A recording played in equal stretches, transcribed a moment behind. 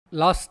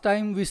last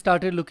time we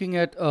started looking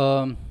at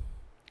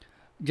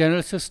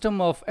general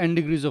system of n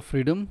degrees of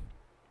freedom.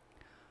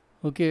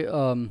 Okay,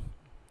 a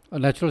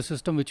natural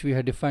system which we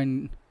had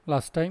defined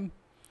last time,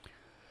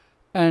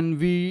 and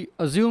we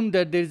assumed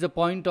that there is a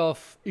point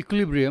of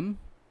equilibrium,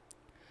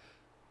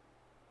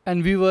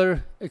 and we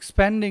were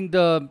expanding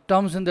the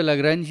terms in the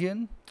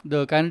Lagrangian,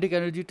 the kinetic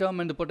energy term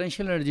and the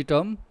potential energy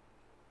term,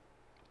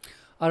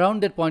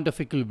 around that point of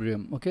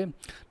equilibrium. Okay,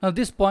 now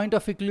this point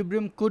of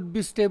equilibrium could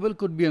be stable,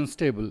 could be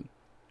unstable,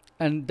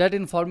 and that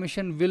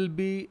information will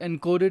be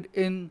encoded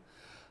in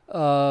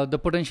the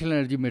potential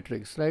energy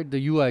matrix, right?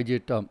 The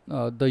Uij term,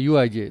 the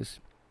Uijs,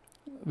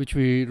 which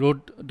we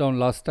wrote down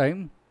last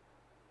time.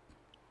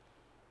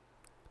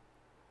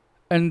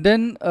 And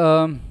then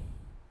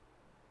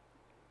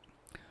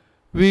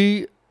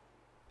we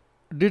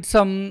did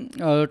some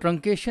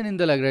truncation in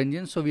the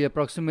Lagrangian. So we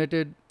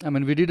approximated,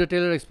 we did a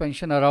Taylor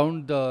expansion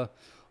around the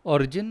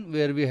origin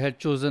where we had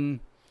chosen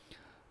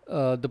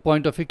the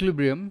point of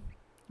equilibrium.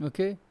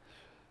 Okay,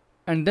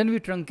 and then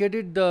we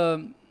truncated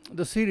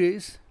the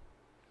series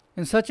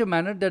in such a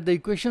manner that the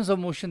equations of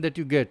motion that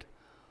you get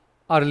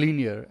are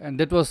linear, and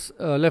that was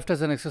left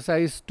as an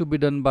exercise to be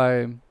done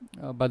by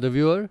the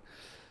viewer,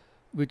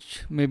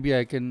 which maybe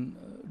I can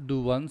do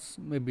once,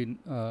 maybe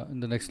in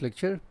the next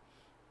lecture.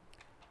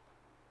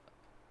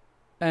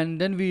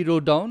 And then we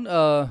wrote down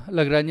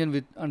Lagrangian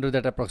with under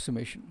that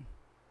approximation.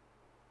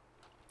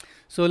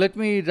 So let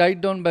me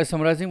write down by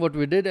summarizing what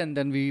we did, and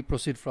then we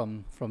proceed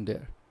from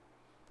there.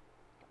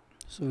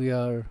 So we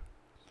are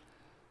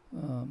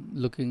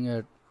looking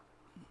at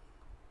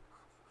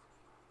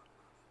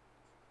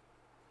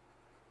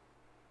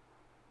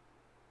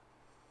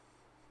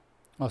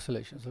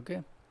oscillations.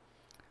 Okay,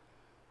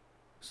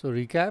 so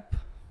recap.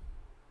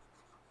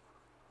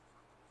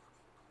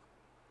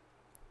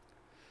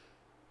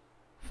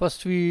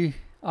 First, we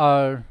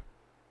are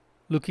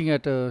looking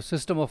at a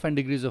system of n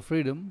degrees of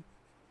freedom.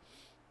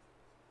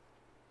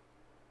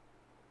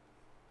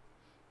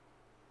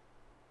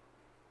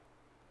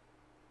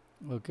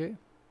 Okay,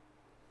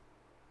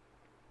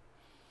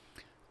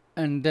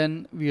 and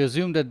then we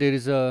assume that there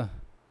is a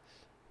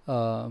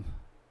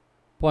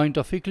point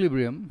of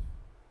equilibrium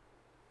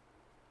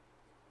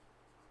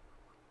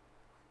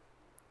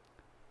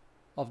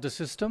of the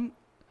system,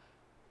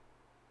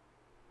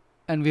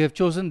 and we have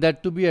chosen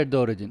that to be at the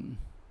origin.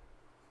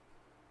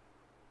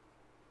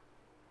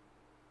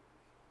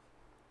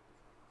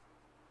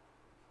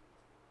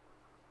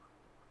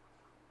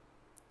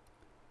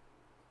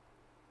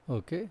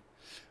 Okay,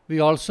 we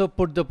also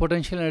put the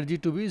potential energy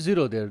to be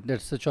 0 there.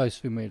 That's the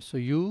choice we made. So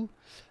U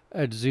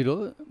at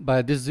 0,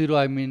 by this 0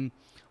 I mean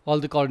all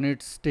the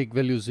coordinates take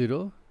value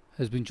 0,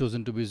 has been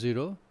chosen to be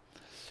 0.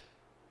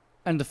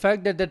 And the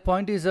fact that that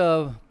point is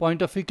a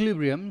point of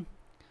equilibrium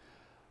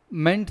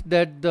meant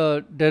that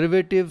the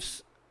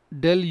derivatives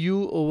del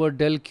U over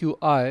del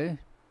Qi,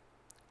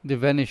 they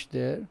vanished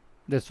there.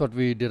 That's what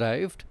we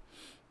derived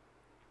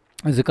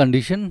as a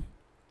condition.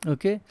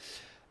 Okay,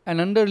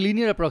 and under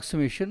linear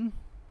approximation,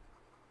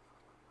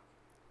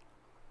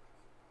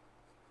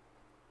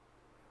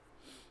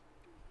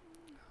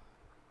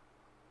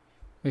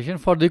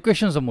 for the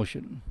equations of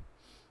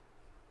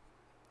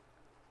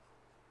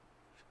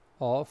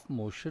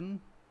motion,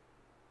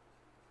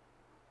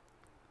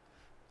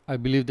 I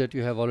believe that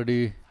you have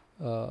already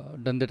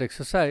done that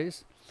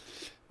exercise.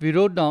 We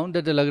wrote down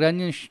that the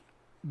Lagrangian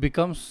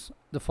becomes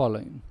the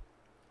following.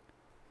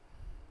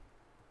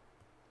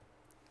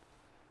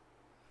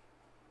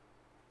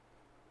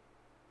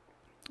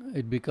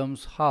 It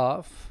becomes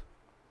half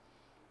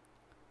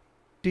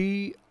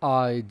Tij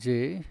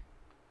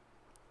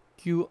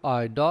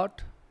Qi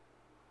dot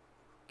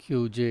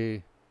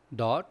Qj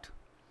dot,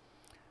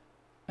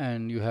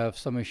 and you have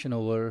summation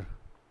over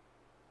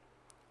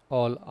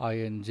all I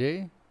and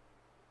j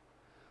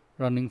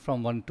running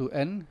from 1 to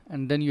n,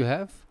 and then you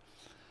have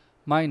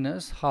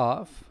minus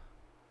half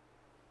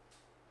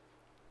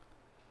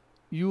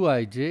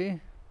Uij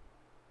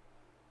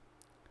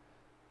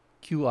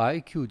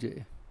Qi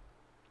Qj.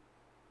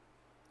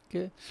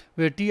 Okay,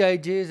 where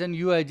Tij's and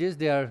Uij's,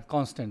 they are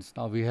constants.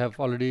 Now we have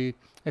already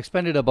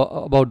expanded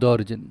about the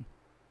origin,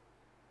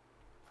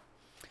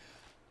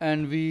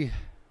 and we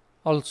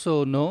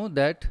also know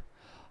that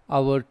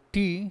our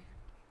T,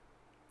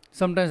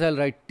 sometimes I'll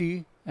write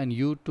T and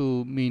U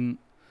to mean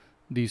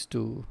these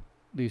two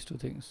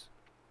things,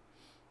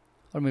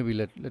 or maybe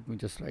let me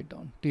just write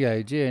down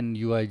Tij and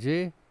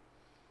Uij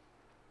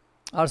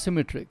are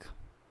symmetric,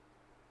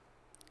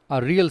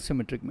 are real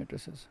symmetric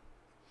matrices.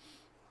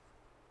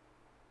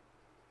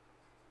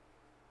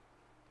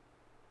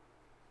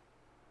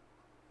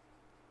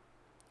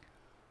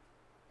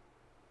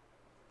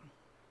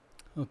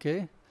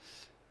 Okay,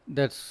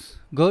 that's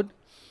good.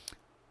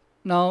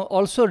 Now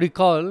also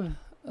recall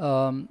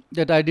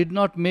that I did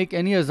not make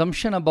any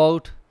assumption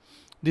about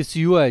this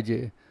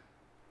Uij.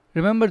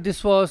 Remember,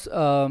 this was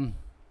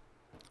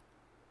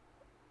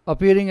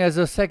appearing as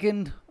a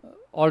second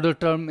order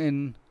term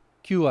in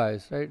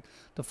Qi's, right?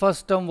 The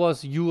first term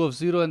was U of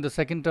 0 and the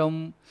second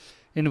term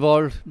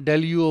involved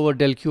del u over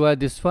del qi,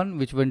 this one,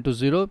 which went to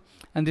 0,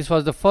 and this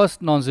was the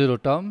first non-zero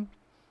term.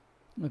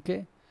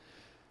 Okay,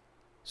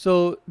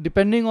 so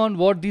depending on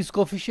what these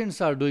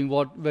coefficients are doing,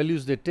 what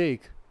values they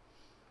take,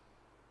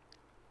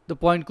 the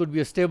point could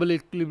be a stable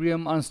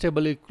equilibrium,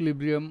 unstable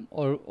equilibrium,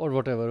 or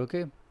whatever.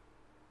 Okay,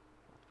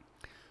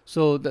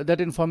 so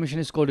that information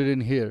is coded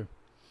in here.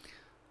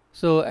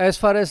 So as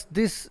far as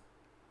this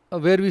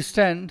where we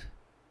stand,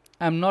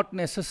 I'm not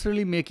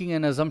necessarily making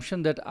an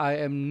assumption that I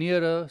am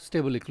near a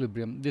stable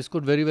equilibrium. This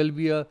could very well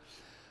be a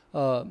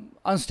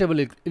unstable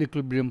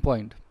equilibrium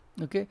point.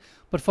 Okay,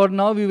 but for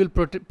now we will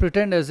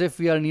pretend as if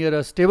we are near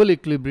a stable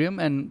equilibrium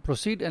and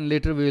proceed, and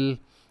later we will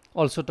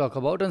also talk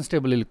about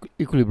unstable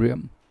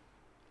equilibrium.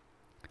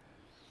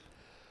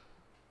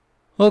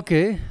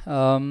 Okay,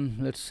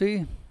 let's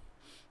see.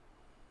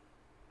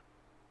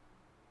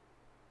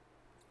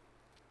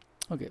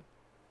 Okay,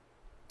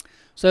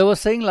 so I was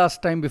saying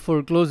last time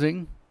before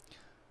closing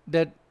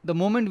that the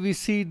moment we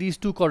see these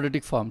two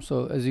quadratic forms,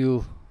 so as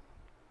you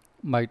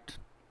might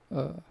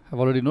have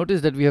already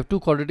noticed that we have two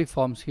quadratic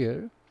forms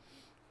here.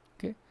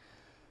 Okay,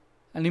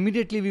 and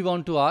immediately we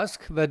want to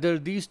ask whether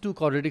these two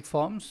quadratic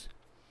forms,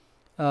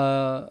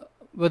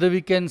 whether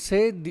we can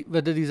say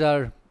whether these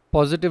are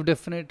positive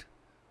definite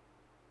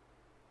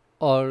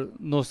or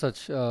no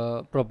such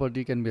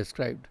property can be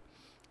ascribed.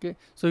 Okay,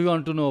 so we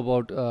want to know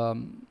about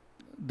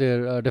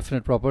their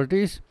definite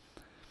properties.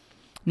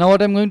 Now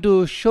what I'm going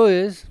to show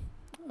is,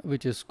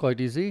 which is quite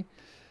easy,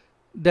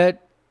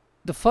 that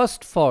the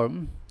first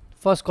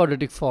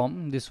quadratic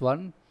form, this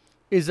one,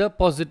 is a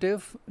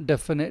positive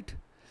definite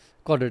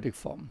quadratic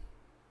form.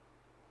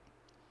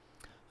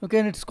 Okay,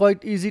 and it's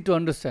quite easy to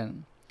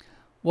understand.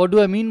 What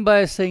do I mean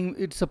by saying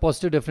it's a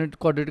positive definite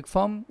quadratic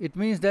form? It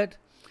means that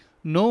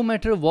no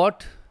matter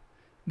what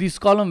these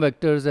column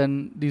vectors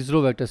and these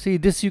row vectors, see,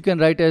 this you can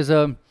write as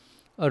a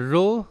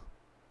row,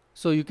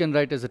 so you can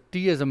write as a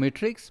T as a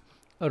matrix,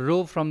 a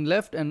row from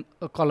left and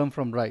a column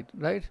from right,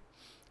 right?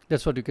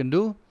 That's what you can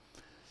do.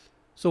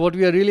 So what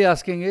we are really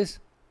asking is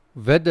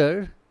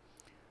whether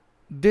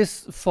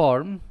this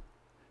form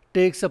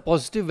takes a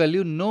positive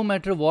value no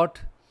matter what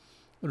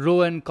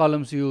row and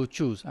columns you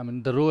choose. I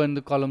mean, the row and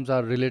the columns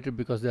are related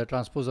because they are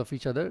transpose of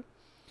each other.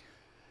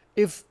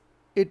 If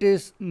it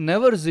is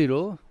never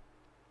 0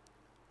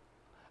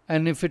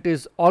 and if it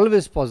is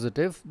always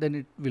positive, then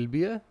it will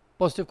be a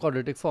positive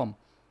quadratic form.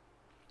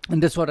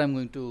 And that's what I'm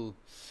going to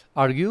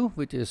argue,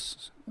 which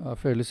is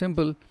fairly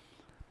simple.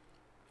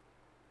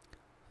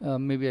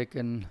 Maybe I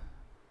can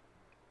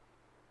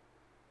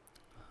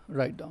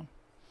write down.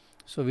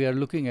 So we are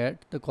looking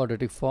at the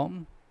quadratic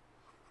form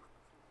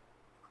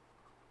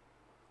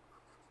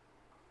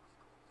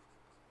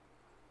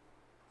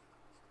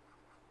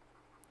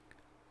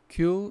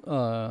Q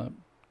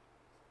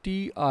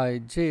Tij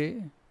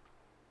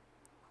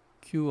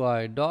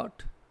Qi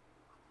dot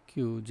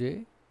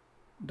Qj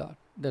dot.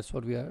 That's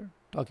what we are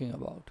talking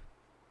about.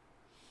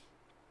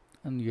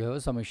 And you have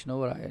a summation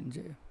over I and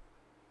j.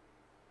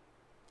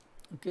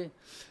 Okay.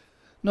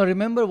 Now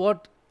remember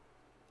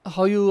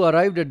how you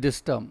arrived at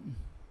this term.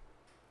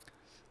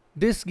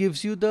 This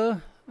gives you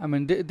the, I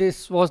mean,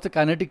 this was the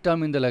kinetic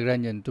term in the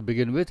Lagrangian to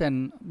begin with,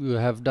 and you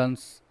have done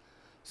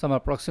some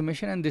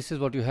approximation, and this is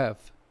what you have.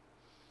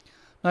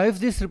 Now if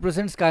this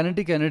represents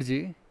kinetic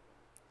energy,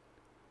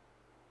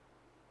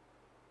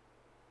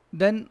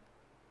 then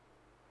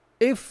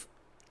if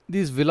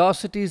these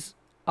velocities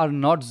are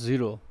not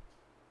 0,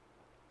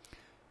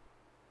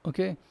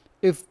 okay,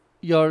 if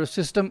your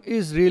system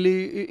is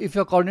really, if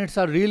your coordinates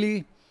are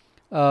really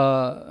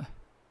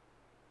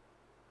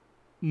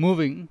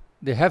moving,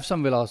 they have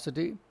some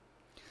velocity,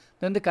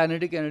 then the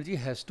kinetic energy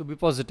has to be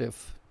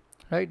positive,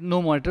 right?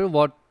 No matter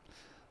what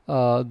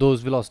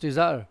those velocities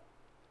are,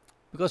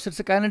 because it's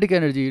a kinetic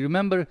energy.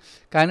 Remember,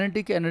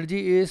 kinetic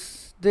energy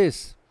is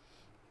this.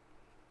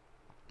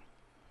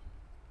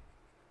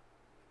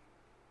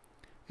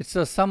 It's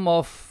a sum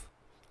of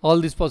all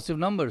these positive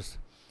numbers,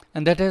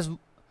 and that has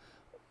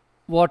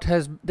what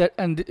has that,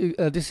 and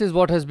this is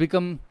what has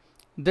become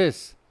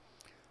this.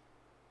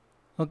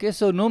 Okay,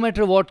 so no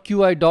matter what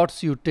Qi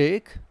dots you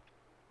take,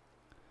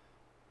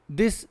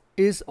 this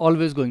is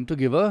always going to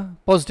give a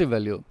positive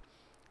value.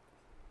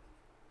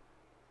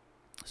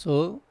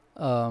 So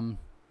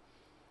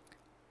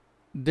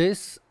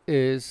this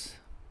is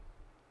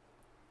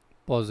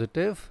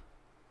positive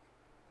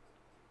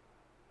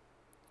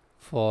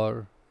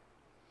for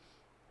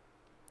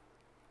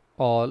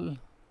all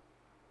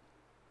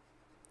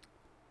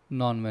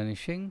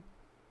non-vanishing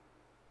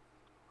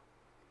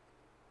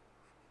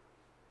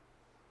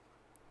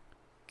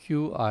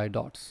Qi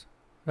dots,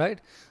 right?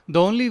 The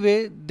only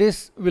way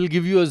this will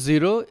give you a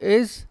 0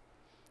 is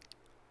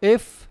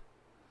if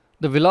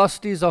the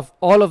velocities of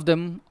all of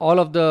them, all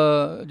of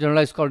the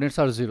generalized coordinates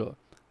are 0.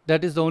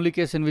 That is the only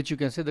case in which you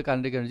can say the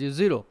kinetic energy is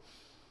 0.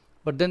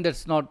 But then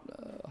that's not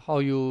how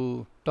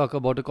you talk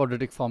about a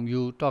quadratic form.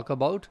 You talk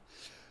about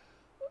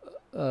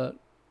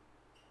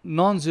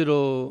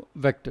non-zero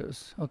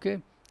vectors.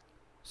 Okay,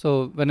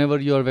 so whenever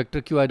your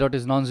vector Qi dot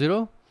is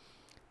non-zero,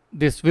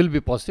 this will be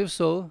positive.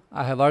 So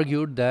I have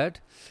argued that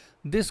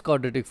this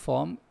quadratic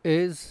form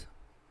is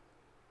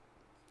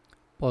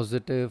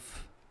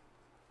positive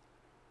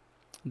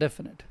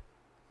definite.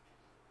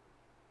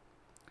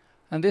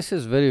 And this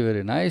is very,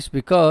 very nice,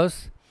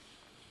 because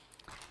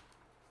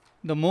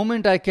the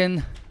moment I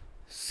can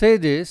say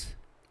this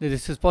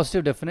is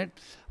positive definite,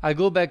 I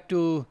go back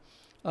to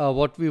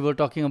what we were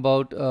talking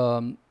about,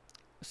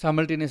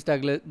 simultaneous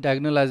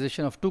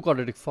diagonalization of two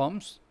quadratic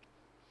forms,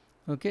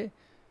 okay,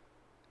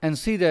 and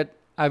see that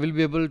I will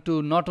be able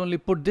to not only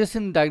put this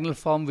in diagonal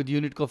form with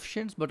unit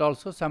coefficients, but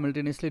also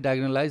simultaneously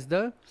diagonalize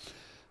the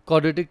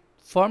quadratic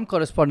form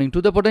corresponding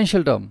to the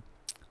potential term.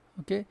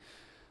 Okay,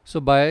 so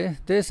by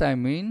this I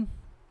mean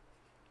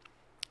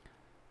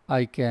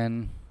I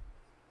can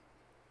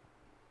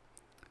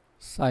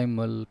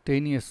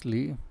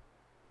simultaneously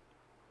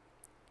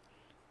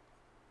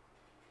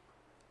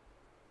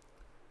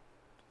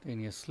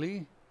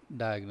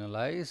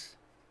diagonalize,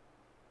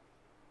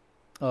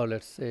 or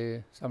let's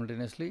say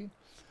simultaneously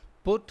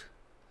put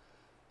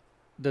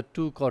the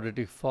two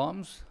quadratic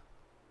forms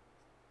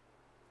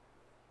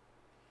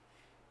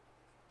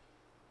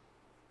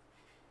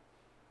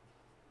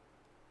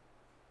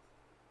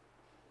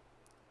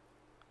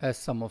as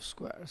sum of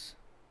squares.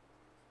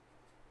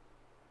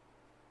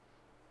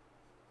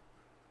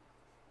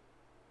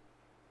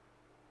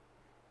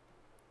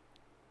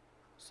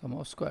 Sum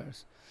of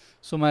squares.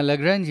 So my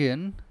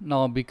Lagrangian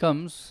now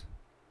becomes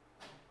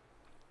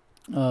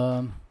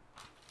the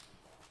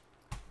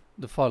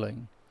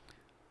following.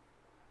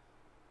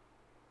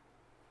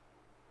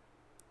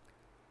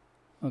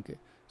 Okay,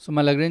 so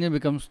my Lagrangian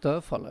becomes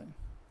the following.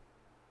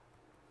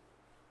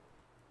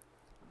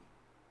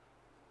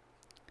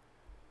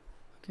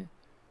 Okay,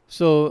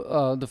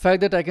 so the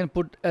fact that I can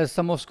put as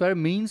sum of square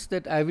means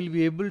that I will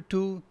be able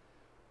to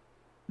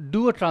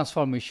do a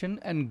transformation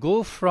and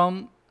go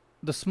from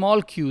the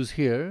small q's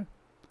here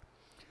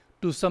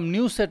to some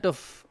new set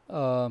of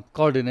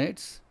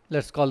coordinates,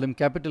 let's call them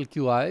capital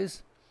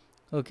Qi's,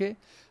 okay,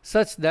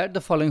 such that the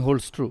following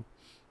holds true.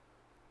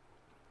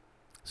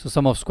 So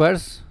sum of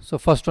squares, so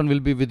first one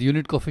will be with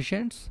unit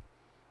coefficients.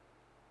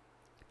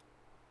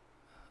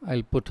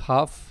 I'll put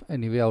half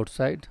anyway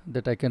outside,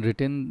 that I can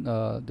retain,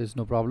 there's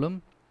no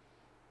problem.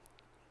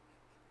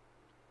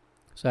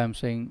 So I'm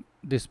saying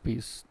this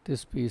piece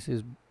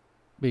is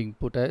being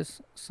put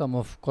as sum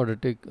of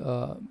quadratic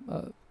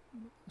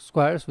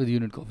squares with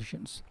unit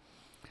coefficients.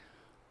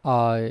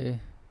 Now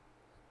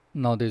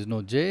there is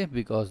no j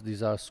because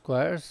these are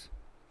squares.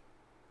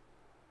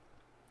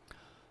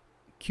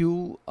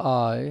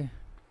 Qi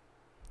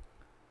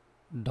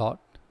dot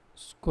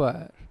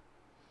square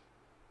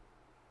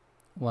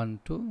 1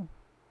 2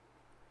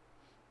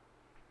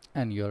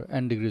 and your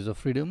n degrees of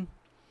freedom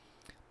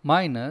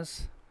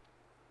minus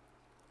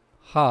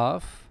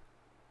half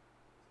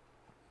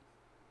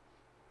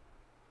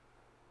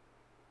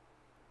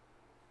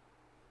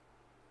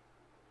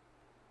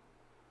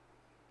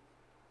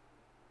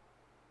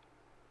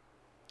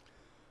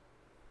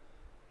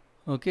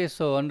okay.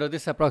 So under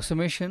this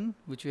approximation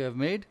which we have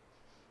made,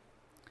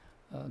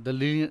 the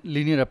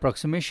linear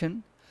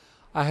approximation,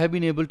 I have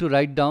been able to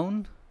write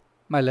down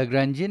my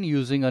Lagrangian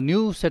using a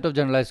new set of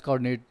generalized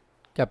coordinate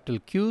capital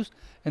Q's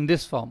in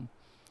this form.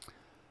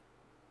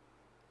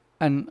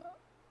 And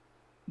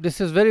this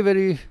is very,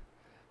 very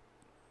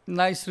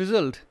nice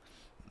result.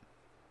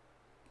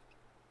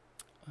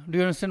 Do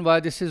you understand why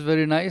this is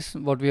very nice,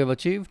 what we have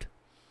achieved?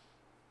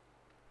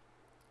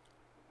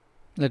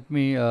 Let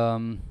me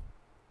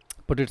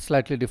put it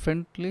slightly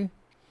differently.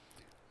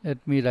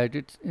 Let me write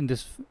it in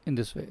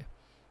this way.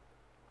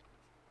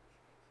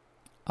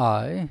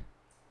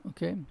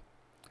 Okay,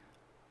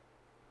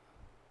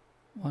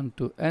 1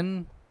 to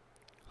n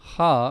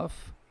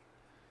half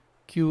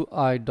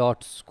Qi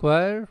dot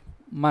square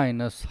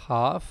minus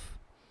half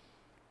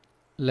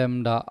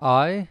lambda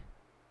I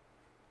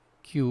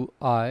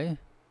Qi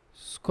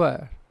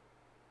square.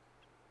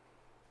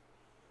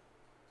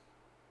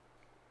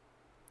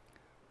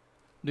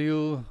 Do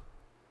you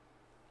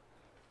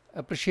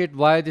appreciate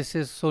why this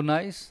is so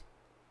nice?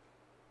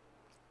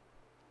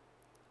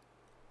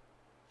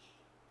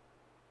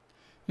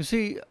 You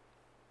see,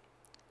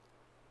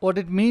 what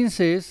it means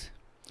is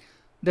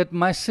that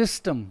my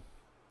system,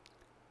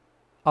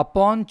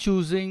 upon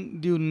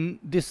choosing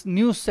this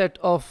new set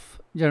of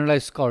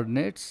generalized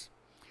coordinates,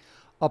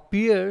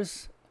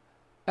 appears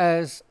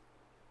as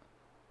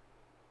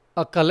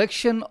a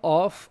collection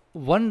of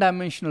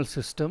one-dimensional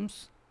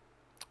systems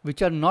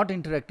which are not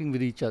interacting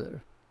with each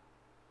other.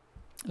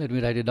 Let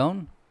me write it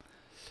down.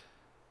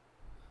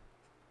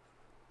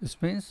 This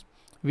means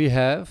we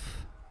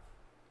have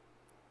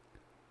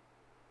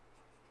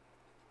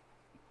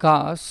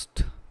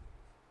cast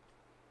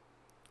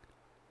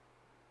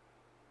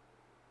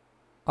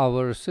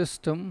our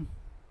system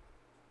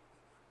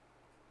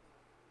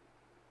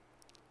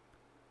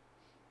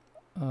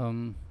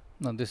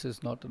now this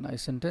is not a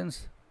nice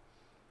sentence.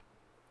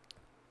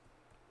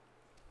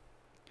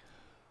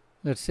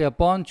 Let's say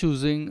upon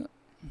choosing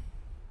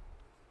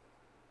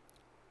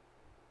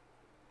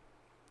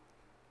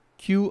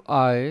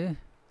Qi's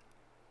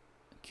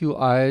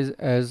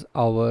as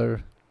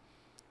our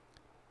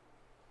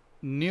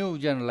new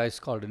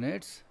generalized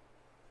coordinates,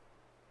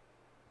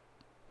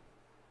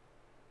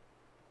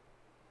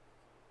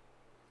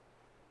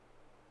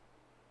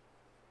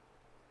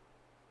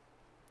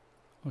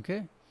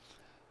 okay.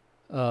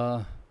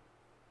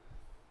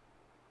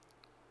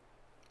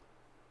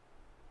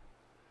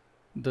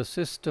 The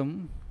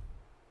system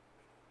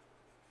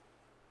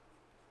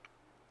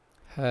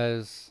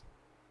has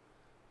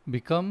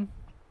become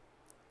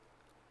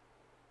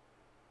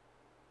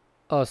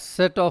a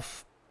set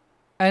of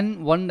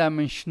n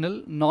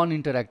one-dimensional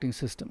non-interacting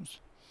systems.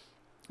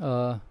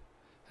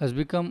 Has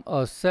become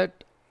a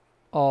set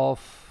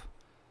of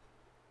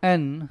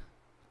n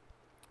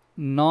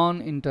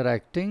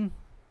non-interacting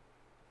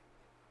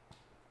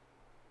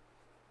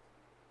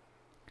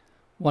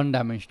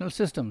one-dimensional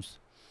systems.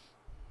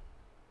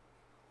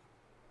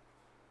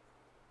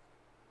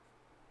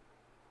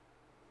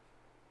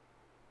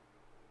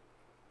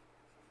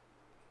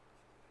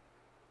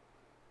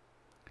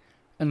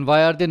 And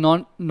why are they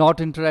not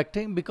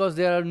interacting? Because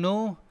there are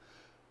no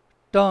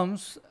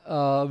terms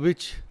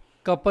which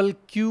couple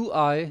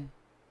Qi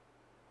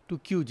to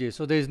Qj.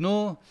 So there is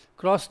no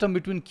cross term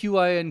between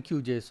Qi and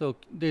Qj. So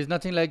there is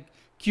nothing like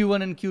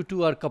Q1 and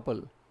Q2 are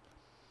couple.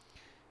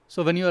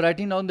 So when you are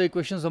writing down the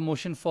equations of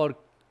motion for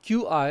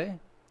Qi,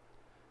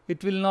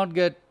 it will not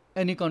get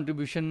any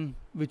contribution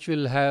which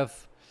will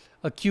have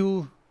a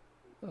Q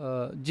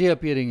j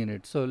appearing in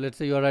it. So let's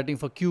say you are writing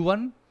for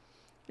Q1.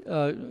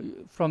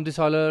 From this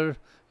Euler,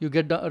 you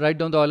write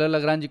down the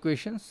Euler-Lagrange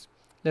equations.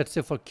 Let's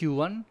say for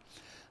Q1,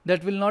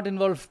 that will not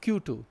involve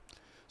Q2.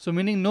 So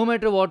meaning no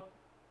matter what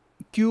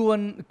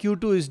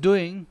Q2 is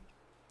doing,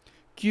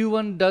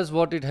 Q1 does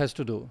what it has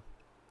to do.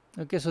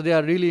 Okay, so they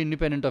are really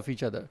independent of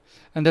each other,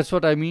 and that's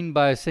what I mean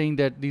by saying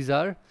that these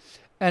are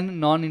n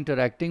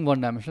non-interacting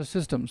one-dimensional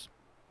systems.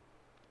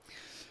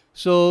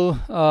 So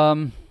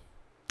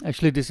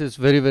actually, this is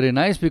very, very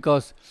nice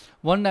because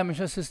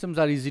one-dimensional systems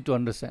are easy to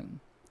understand.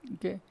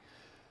 Okay,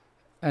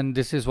 and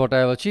this is what I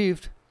have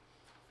achieved.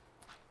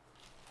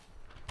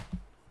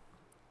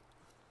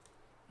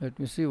 Let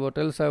me see what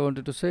else I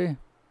wanted to say.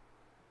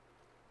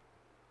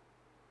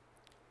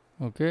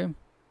 Okay.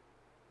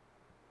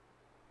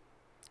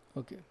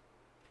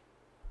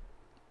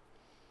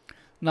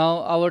 Now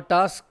our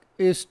task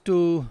is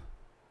to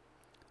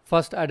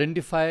first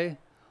identify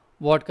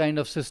what kind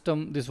of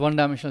system, this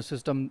one-dimensional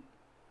system,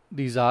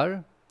 these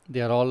are.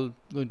 They are all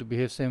going to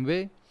behave same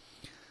way.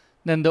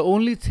 Then the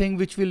only thing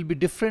which will be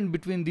different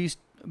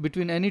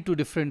between any two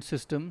different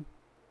system,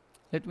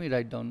 let me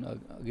write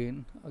down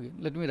again.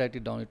 Let me write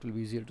it down. It will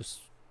be easier to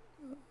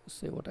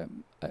say what I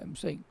am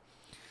saying.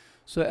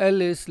 So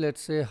L is,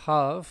 let's say,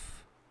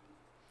 half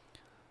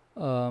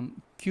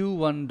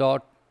Q1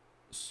 dot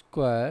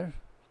square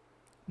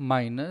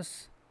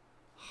minus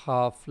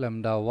half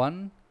lambda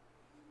 1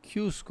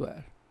 Q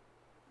square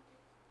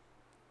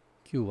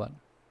Q1.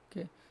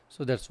 Okay,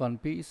 so that's one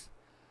piece.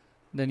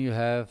 Then you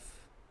have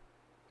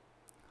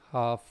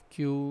half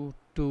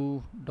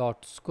Q2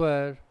 dot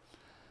square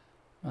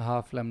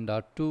half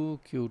lambda 2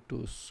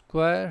 Q2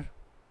 square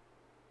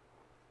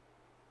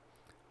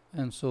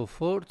and so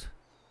forth.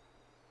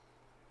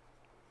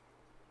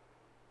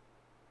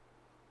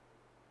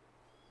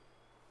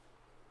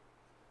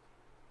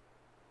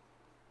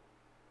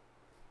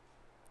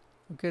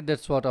 Okay,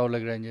 that's what our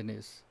Lagrangian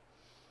is.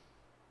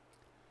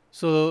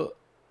 So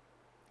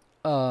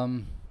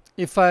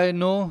if I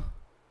know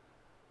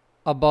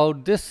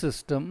about this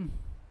system,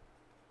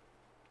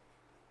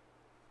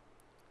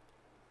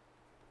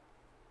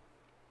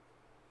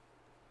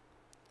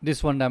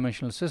 this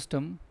one-dimensional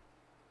system,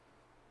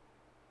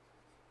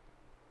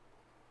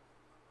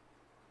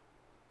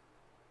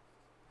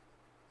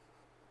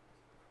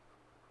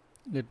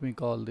 let me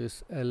call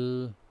this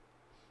L1,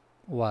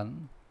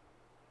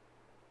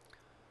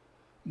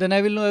 then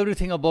I will know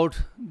everything about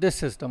this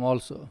system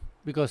also,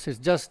 because it's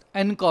just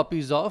n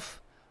copies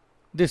of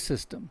this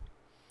system.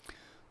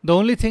 The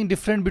only thing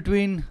different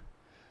between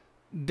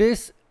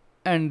this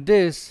and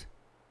this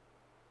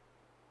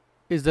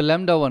is the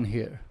lambda 1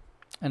 here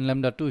and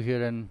lambda 2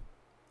 here and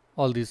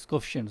all these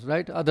coefficients,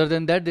 right? Other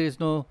than that, there is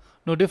no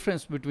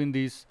difference between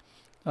these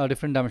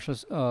different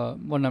dimensional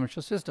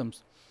one-dimensional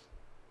systems.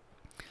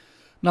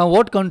 Now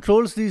what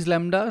controls these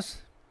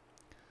lambdas?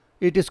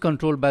 It is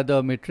controlled by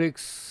the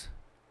matrix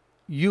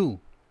U.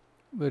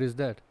 Where is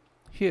that?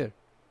 Here.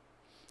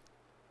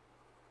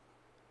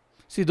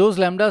 See, those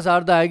lambdas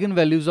are the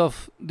eigenvalues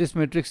of this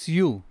matrix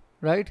U,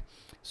 right?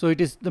 So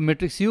it is the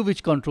matrix U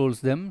which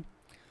controls them.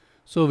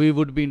 So we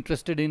would be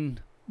interested in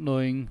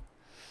knowing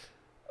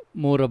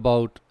more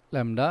about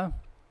lambda.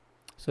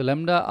 So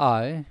lambda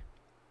I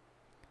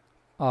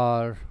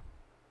are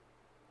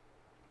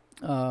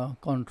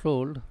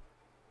controlled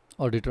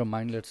or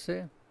determined, let's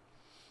say,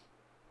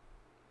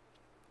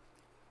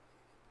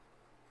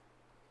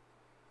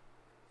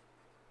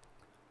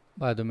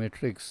 by the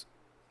matrix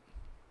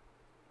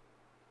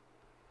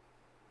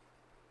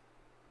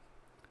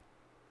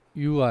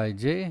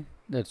Uij.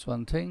 That's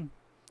one thing.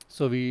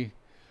 So we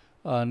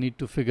need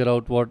to figure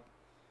out what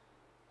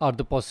are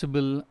the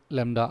possible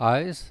lambda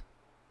i's.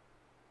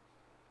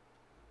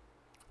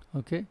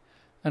 Okay,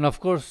 and of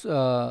course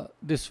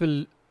this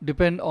will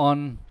depend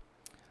on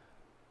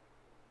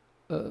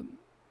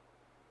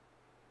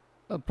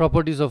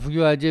properties of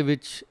uij,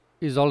 which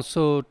is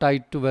also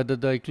tied to whether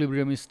the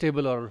equilibrium is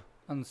stable or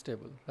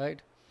unstable,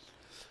 right?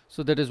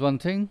 So that is one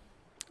thing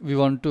we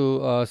want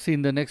to see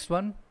in the next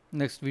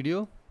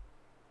video.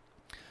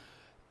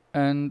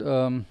 And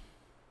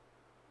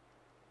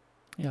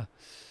yeah,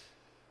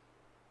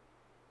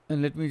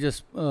 and let me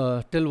just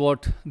tell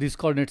what these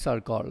coordinates are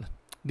called.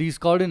 These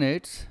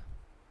coordinates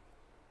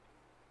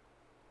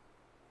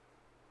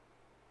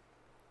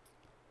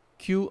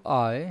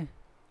qi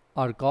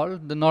are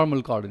called the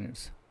normal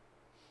coordinates.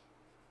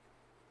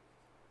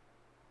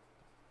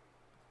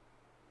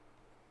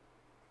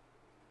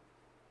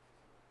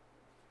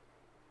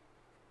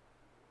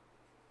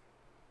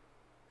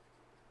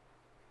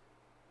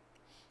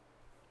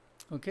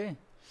 Okay,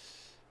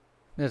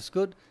 that's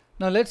good.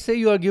 Now let's say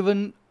you are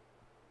given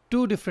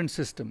two different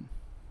systems,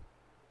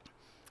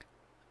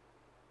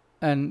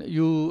 and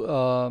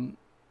you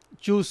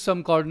choose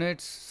some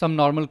coordinates, some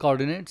normal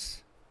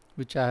coordinates,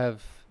 which I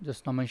have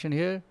just now mentioned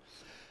here,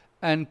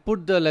 and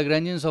put the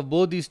Lagrangians of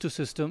both these two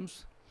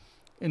systems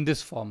in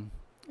this form,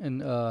 in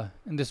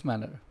this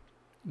manner.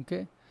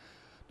 Okay.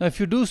 Now if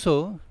you do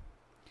so,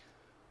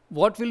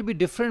 what will be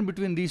different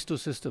between these two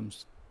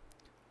systems?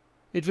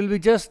 It will be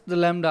just the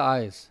lambda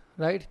i's,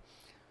 right?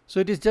 So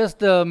it is just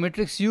the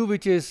matrix U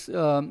which is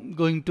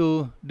going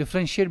to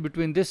differentiate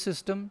between this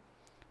system,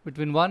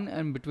 between one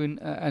and between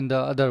and the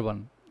other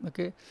one.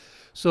 Okay,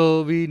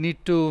 so we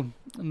need to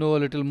know a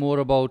little more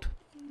about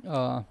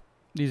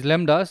these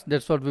lambdas.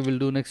 That's what we will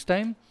do next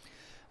time,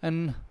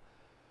 and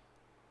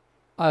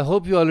I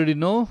hope you already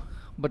know,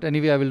 but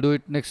anyway I will do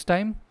it next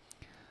time,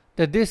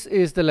 that this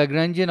is the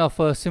Lagrangian of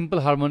a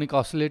simple harmonic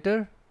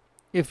oscillator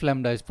if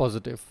lambda is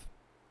positive.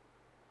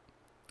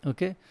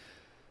 Okay,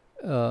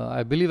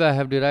 I believe I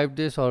have derived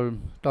this or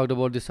talked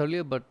about this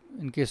earlier, but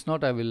in case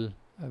not, I will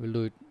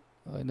do it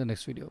in the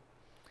next video.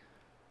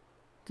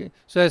 Okay,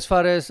 so as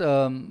far as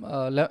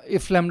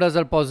if lambdas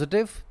are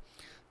positive,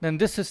 then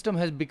this system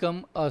has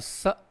become a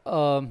set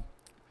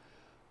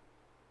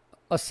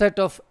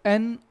of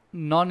n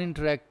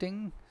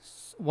non-interacting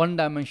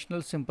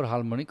one-dimensional simple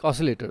harmonic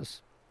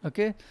oscillators.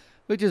 Okay,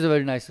 which is a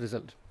very nice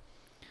result.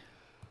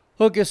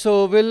 Okay,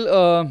 so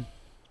we'll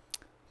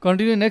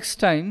continue next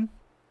time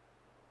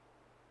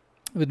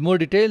with more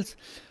details,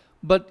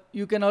 but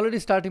you can already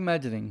start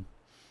imagining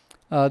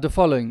the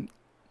following.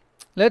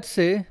 Let's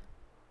say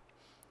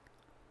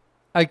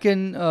I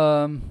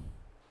can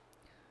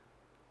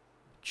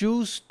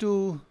choose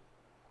to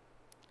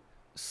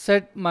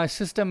set my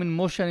system in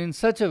motion in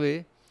such a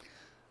way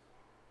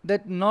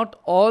that not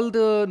all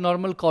the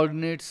normal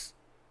coordinates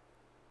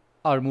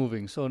are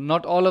moving. So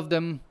not all of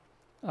them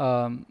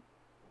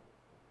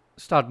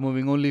start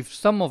moving, only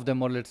some of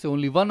them, or let's say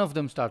only one of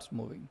them starts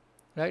moving,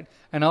 right?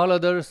 And all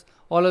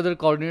other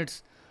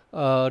coordinates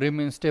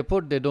remain stay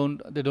put, they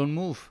don't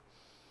move.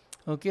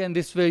 Okay, and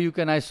this way you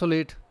can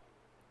isolate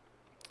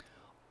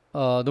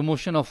the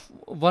motion of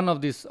one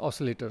of these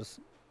oscillators.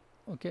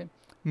 Okay,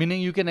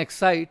 meaning you can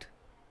excite,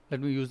 let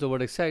me use the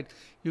word excite,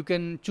 you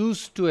can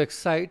choose to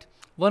excite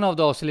one of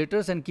the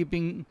oscillators and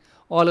keeping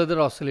all other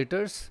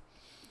oscillators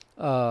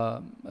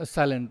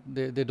silent,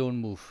 they don't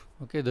move.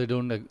 Okay, they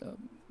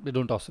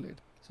don't oscillate.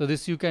 So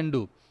this you can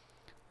do.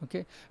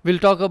 Okay, we'll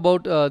talk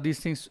about these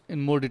things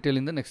in more detail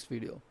in the next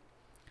video.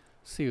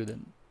 See you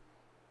then.